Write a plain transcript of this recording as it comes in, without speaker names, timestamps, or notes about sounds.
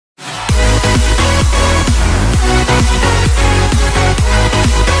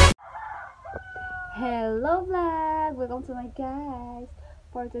Hello vlog! Welcome to my guys!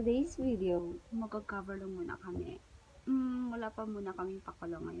 For today's video, magka-cover lang muna kami. Wala pa muna kaming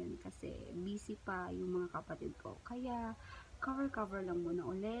pakulo ngayon kasi busy pa yung mga kapatid ko. Kaya cover lang muna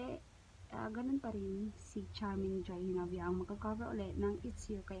uli. Ganun pa rin si Charming Joy Hinavia ang magka-cover uli ng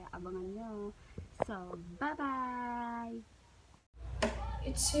It's You. Kaya abangan nyo. So, bye-bye!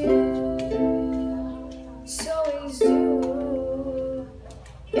 It's you, so is you.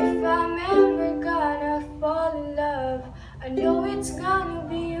 If I'm ever gonna fall in love, I know it's gonna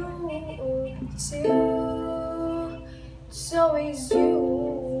be you. It's you, so is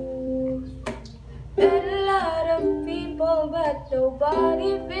you. Met a lot of people, but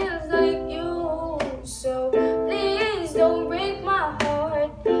nobody feels like you. So please don't break my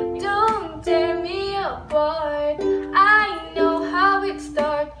heart, don't tear me apart. I know how it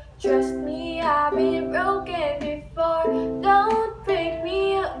starts. Trust me, I've been broken before. Don't break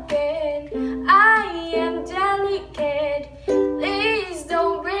me again. I am delicate. Please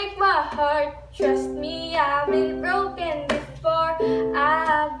don't break my heart. Trust me, I've been broken before.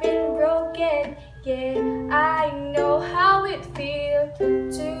 I've been broken. Yeah, I know how it feels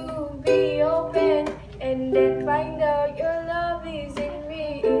to be open and then find out your love isn't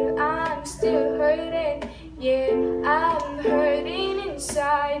real. I'm still hurting. Yeah, I'm hurting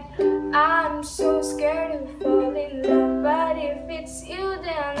inside. I'm so scared to fall in love, but if it's you,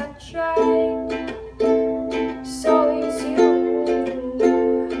 then I'll try. So is you.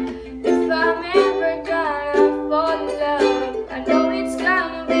 If I'm ever gonna fall in love, I know it's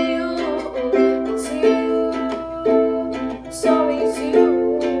gonna be you. It's you. So is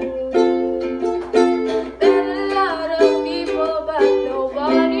you. Met a lot of people, but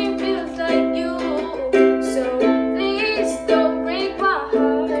nobody feels like you. So please don't break my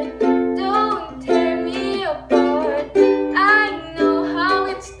heart, don't tear me apart. I know how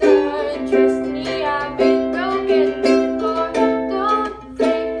it starts. Trust me, I've been broken before. Don't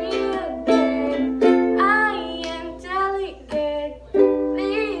break me again. I am delicate.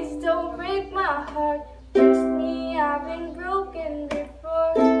 Please don't break my heart. Trust me, I've been broken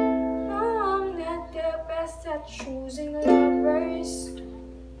before. No, I'm not the best at choosing lovers.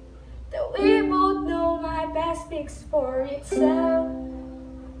 That we both know my past speaks for itself.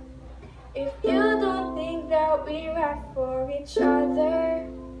 If you don't think that we're right for each other,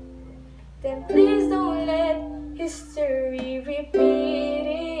 then please don't let history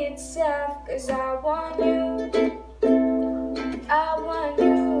repeat itself. 'Cause I want you,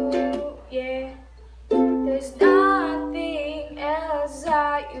 yeah. There's nothing else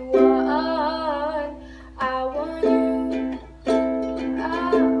I want. I want you,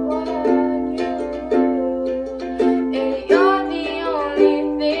 I want you. And you're the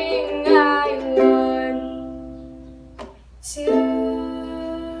only thing I want.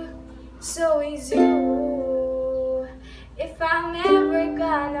 So is you. If I'm ever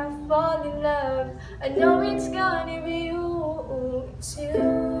gonna fall in love, I know it's gonna be you. It's you.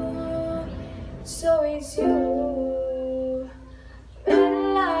 So is you. Met a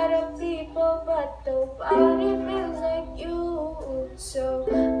lot of people, but nobody feels like you. So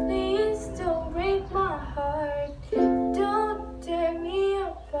please don't break my heart, don't tear me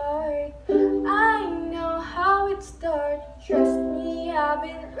apart. I know how it starts. Trust me, I've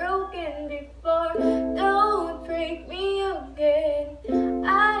been broken before. Don't break me again.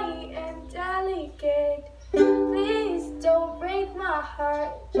 I am delicate. Please don't break my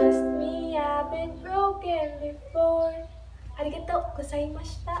heart. Trust me, I've been broken before. ありがとうございま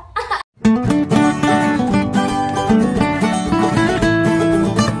した。